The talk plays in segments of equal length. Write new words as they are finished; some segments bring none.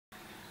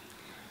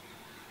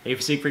Hey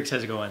Physique Freaks,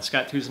 how's it going?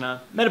 Scott Tuzana,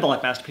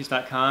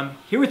 MetabolicMasterpiece.com.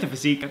 Here with the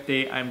Physique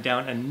update. I'm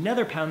down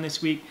another pound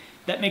this week.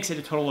 That makes it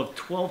a total of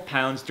 12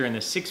 pounds during the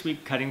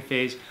 6-week cutting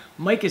phase.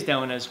 Mike is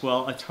down as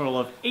well, a total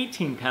of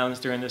 18 pounds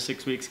during the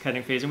 6 weeks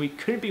cutting phase, and we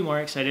couldn't be more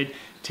excited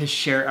to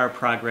share our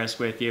progress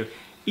with you.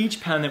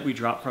 Each pound that we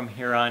drop from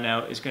here on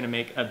out is going to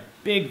make a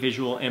big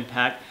visual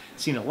impact,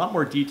 seeing a lot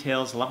more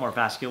details, a lot more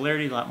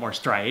vascularity, a lot more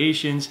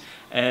striations,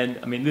 and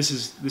I mean this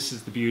is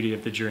the beauty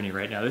of the journey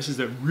right now. This is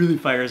what really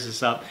fires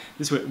us up.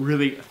 This is what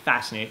really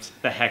fascinates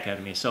the heck out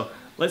of me. So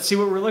let's see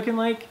what we're looking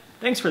like.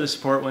 Thanks for the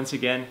support once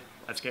again.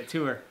 Let's get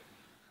to her.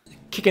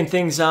 Kicking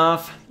things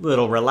off, a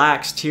little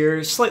relaxed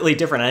here, slightly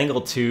different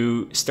angle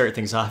to start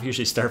things off.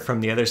 Usually start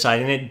from the other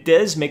side, and it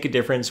does make a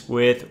difference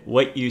with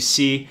what you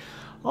see.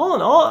 All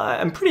in all,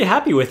 I'm pretty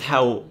happy with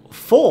how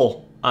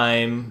full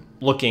I'm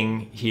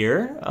looking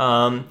here.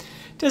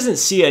 Doesn't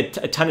see a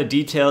ton of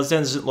details,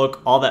 doesn't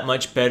look all that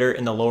much better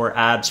in the lower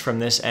abs from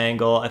this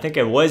angle. I think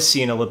I was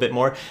seeing a little bit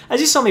more.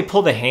 As you saw me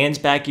pull the hands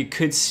back, you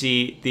could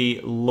see the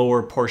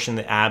lower portion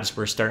of the abs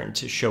were starting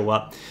to show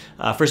up.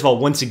 First of all,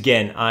 once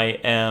again, I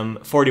am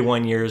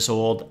 41 years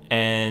old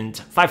and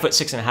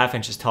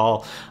 5'6.5"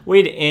 tall,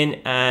 weighed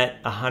in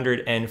at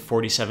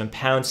 147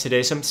 pounds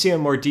today. So I'm seeing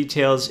more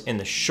details in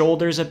the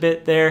shoulders a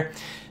bit there.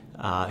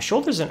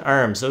 Shoulders and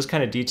arms, those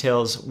kind of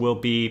details will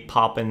be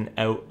popping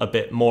out a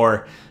bit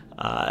more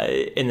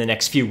in the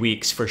next few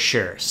weeks for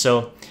sure.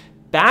 So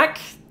back,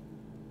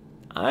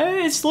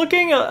 it's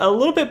looking a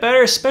little bit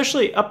better,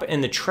 especially up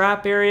in the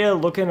trap area,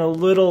 looking a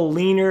little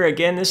leaner.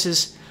 Again,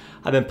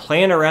 I've been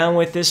playing around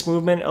with this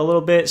movement a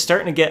little bit,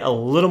 starting to get a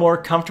little more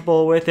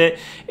comfortable with it.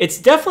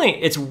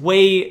 It's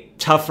way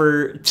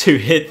tougher to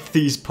hit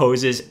these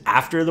poses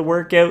after the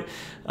workout.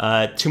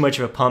 Too much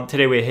of a pump.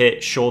 Today we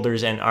hit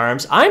shoulders and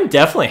arms. I'm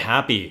definitely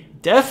happy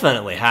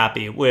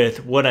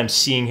with what I'm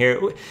seeing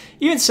here.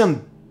 Even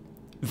some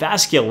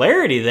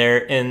vascularity there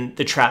in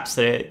the traps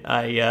that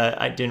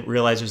I didn't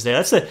realize was there.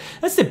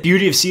 That's the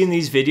beauty of seeing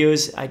these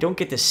videos. I don't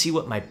get to see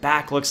what my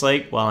back looks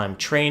like while I'm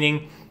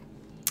training.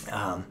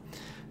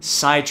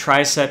 Side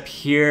tricep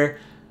here,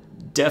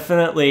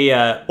 definitely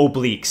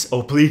obliques.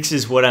 Obliques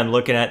is what I'm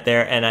looking at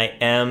there, and I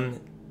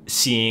am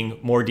seeing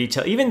more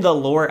detail. Even the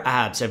lower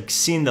abs, I've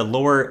seen the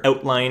lower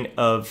outline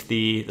of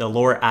the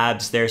lower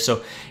abs there,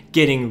 so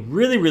getting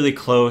really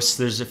close.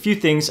 There's a few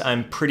things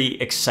I'm pretty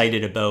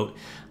excited about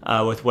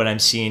with what I'm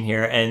seeing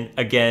here, and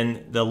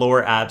again, the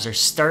lower abs are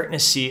starting to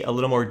see a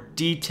little more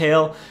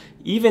detail,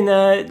 even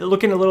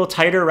looking a little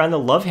tighter around the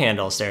love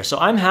handles there. So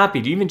I'm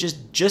happy to even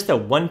just a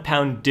 1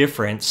 pound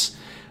difference.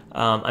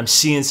 I'm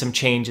seeing some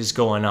changes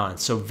going on.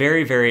 So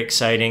very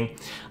exciting.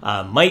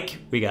 Mike,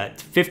 we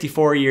got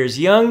 54 years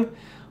young,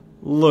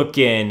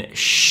 looking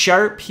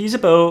sharp. He's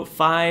about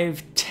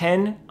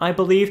 5'10", I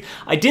believe.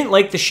 I didn't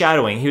like the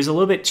shadowing. He was a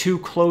little bit too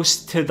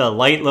close to the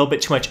light, a little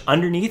bit too much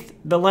underneath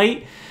the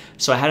light.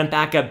 So I had him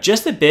back up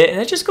just a bit, and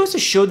that just goes to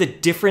show the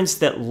difference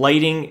that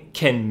lighting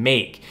can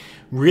make.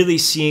 Really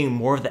seeing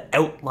more of the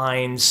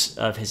outlines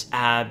of his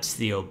abs,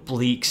 the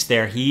obliques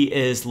there. He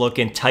is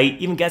looking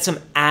tight, even got some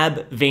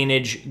ab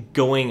veinage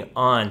going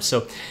on.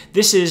 So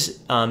this is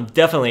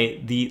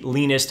definitely the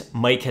leanest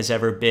Mike has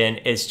ever been.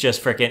 It's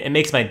just freaking, it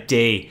makes my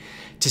day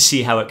to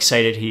see how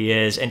excited he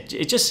is. And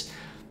it just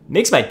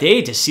makes my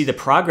day to see the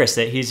progress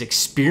that he's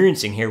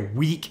experiencing here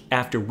week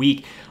after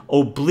week.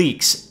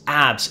 Obliques,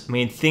 abs, I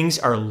mean, things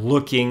are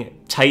looking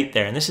tight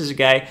there. And this is a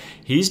guy,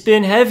 he's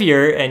been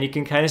heavier, and you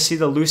can kind of see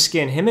the loose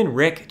skin. Him and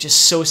Rick,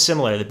 just so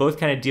similar. They both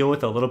kind of deal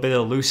with a little bit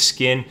of loose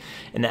skin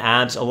in the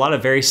abs, a lot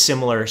of very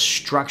similar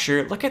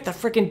structure. Look at the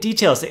freaking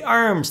details, the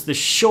arms, the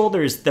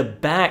shoulders, the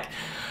back.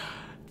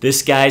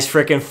 This guy's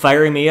freaking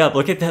firing me up.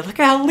 Look at that, look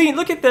at how lean,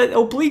 look at the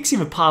obliques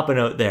even popping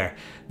out there.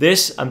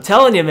 This, I'm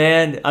telling you,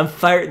 man, I'm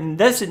fired.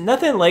 That's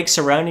nothing like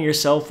surrounding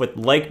yourself with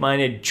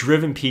like-minded,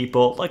 driven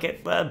people. Look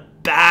at the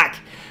back.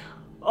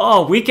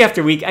 Oh, week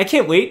after week. I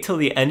can't wait till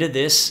the end of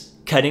this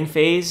cutting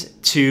phase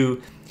to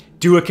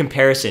do a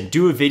comparison,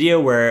 do a video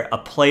where a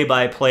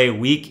play-by-play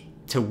week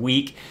to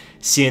week,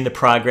 seeing the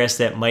progress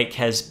that Mike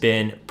has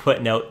been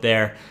putting out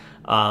there.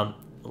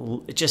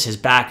 Just his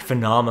back,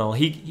 phenomenal.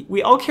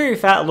 We all carry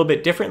fat a little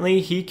bit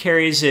differently. He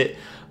carries it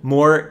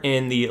more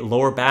in the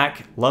lower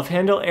back love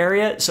handle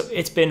area. So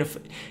it's been, if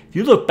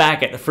you look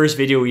back at the first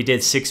video we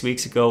did 6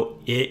 weeks ago,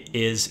 it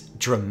is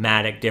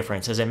dramatic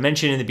difference. As I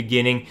mentioned in the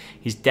beginning,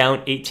 he's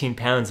down 18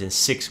 pounds in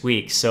 6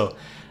 weeks. So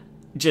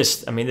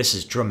just, I mean, this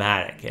is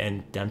dramatic.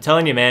 And I'm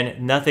telling you,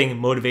 man, nothing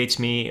motivates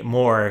me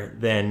more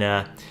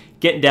than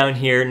getting down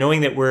here,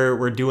 knowing that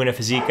we're doing a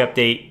physique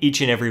update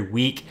each and every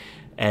week,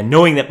 and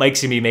knowing that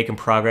Mike's gonna be making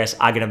progress.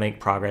 I'm gonna make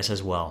progress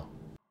as well.